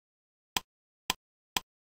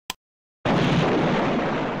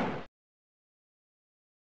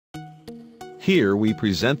Here we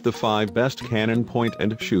present the 5 best Canon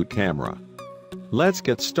point-and-shoot camera. Let's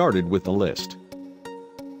get started with the list.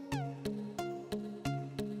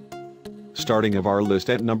 Starting of our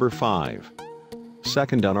list at number 5.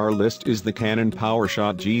 Second on our list is the Canon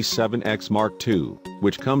PowerShot G7X Mark II,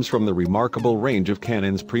 which comes from the remarkable range of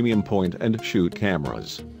Canon's premium point-and-shoot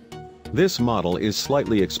cameras. This model is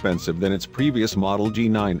slightly expensive than its previous model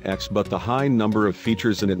G9X, but the high number of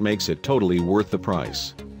features in it makes it totally worth the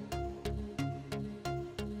price.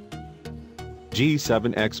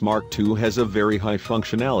 G7X Mark II has a very high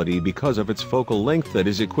functionality because of its focal length that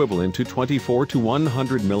is equivalent to 24 to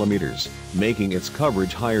 100 mm, making its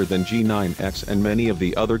coverage higher than G9X and many of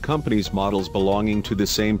the other companies' models belonging to the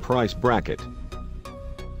same price bracket.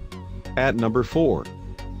 At number 4.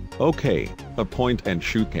 Okay, a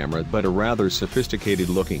point-and-shoot camera, but a rather sophisticated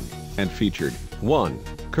looking, and featured one,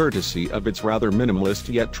 courtesy of its rather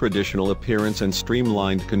minimalist yet traditional appearance and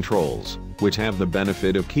streamlined controls, which have the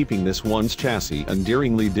benefit of keeping this one's chassis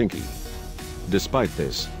endearingly dinky. Despite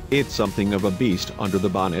this, it's something of a beast under the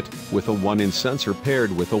bonnet, with a 1-inch sensor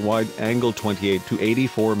paired with a wide-angle 28 to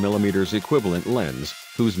 84 mm equivalent lens,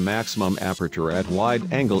 whose maximum aperture at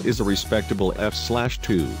wide angle is a respectable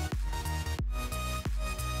f/2.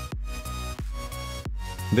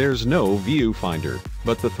 There's no viewfinder,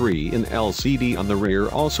 but the 3-in LCD on the rear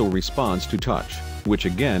also responds to touch, which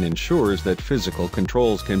again ensures that physical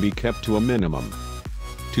controls can be kept to a minimum.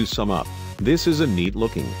 To sum up, this is a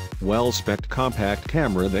neat-looking, well-spec'd compact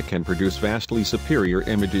camera that can produce vastly superior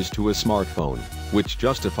images to a smartphone, which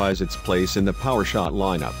justifies its place in the PowerShot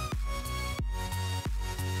lineup.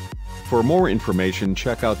 For more information,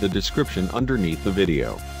 check out the description underneath the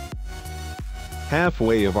video.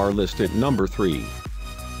 Halfway of our list at number 3.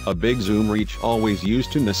 A big zoom reach always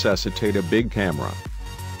used to necessitate a big camera.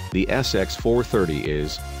 The SX430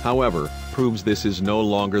 is, however, proves this is no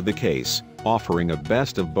longer the case, offering a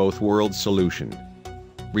best of both worlds solution.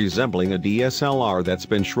 Resembling a DSLR that's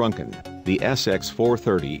been shrunken, the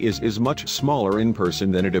SX430 is much smaller in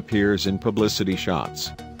person than it appears in publicity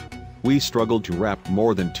shots. We struggled to wrap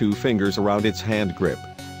more than 2 fingers around its hand grip.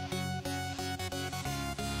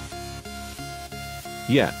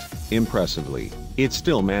 Yet, impressively, it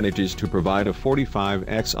still manages to provide a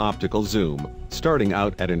 45x optical zoom, starting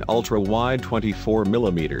out at an ultra-wide 24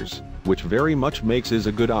 mm, which very much makes it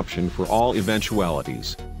a good option for all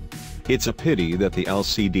eventualities. It's a pity that the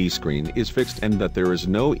LCD screen is fixed and that there is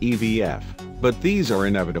no EVF, but these are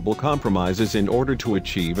inevitable compromises in order to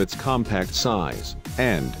achieve its compact size,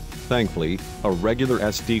 and, thankfully, a regular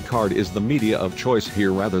SD card is the media of choice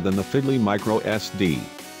here rather than the fiddly micro SD.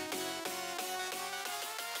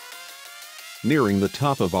 Nearing the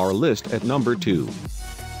top of our list at number 2.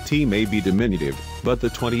 T may be diminutive, but the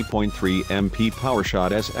 20.3 MP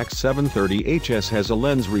PowerShot SX730HS has a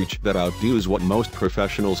lens reach that outdoes what most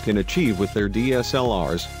professionals can achieve with their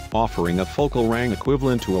DSLRs, offering a focal range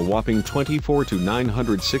equivalent to a whopping 24 to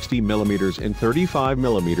 960 mm in 35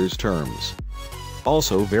 mm terms.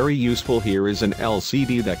 Also very useful here is an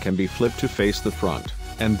LCD that can be flipped to face the front,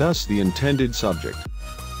 and thus the intended subject.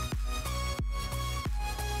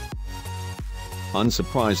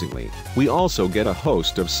 Unsurprisingly, we also get a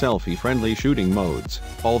host of selfie-friendly shooting modes,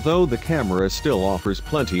 although the camera still offers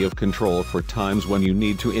plenty of control for times when you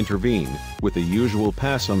need to intervene, with the usual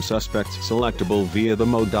passum suspects selectable via the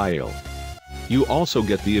mode dial. You also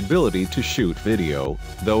get the ability to shoot video,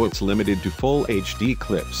 though it's limited to full HD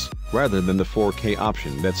clips, rather than the 4K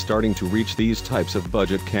option that's starting to reach these types of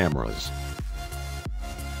budget cameras.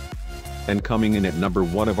 And coming in at number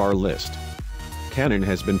 1 of our list. Canon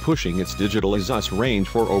has been pushing its digitale IXUS range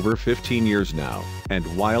for over 15 years now, and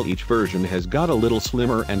while each version has got a little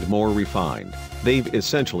slimmer and more refined, they've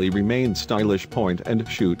essentially remained stylish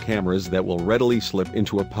point-and-shoot cameras that will readily slip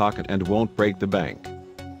into a pocket and won't break the bank.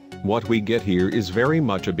 What we get here is very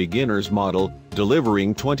much a beginner's model,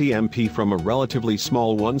 delivering 20 MP from a relatively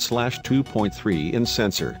small 1/2.3-inch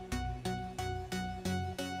sensor.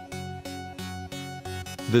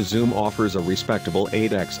 The zoom offers a respectable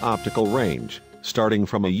 8x optical range, starting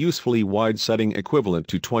from a usefully wide setting equivalent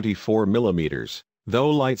to 24 mm, though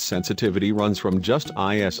light sensitivity runs from just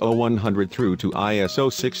ISO 100 through to ISO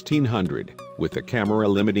 1600, with the camera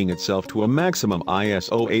limiting itself to a maximum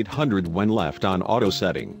ISO 800 when left on auto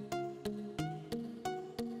setting.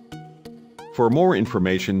 For more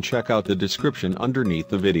information, check out the description underneath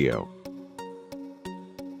the video.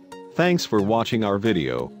 Thanks for watching our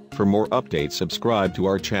video. For more updates, subscribe to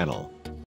our channel.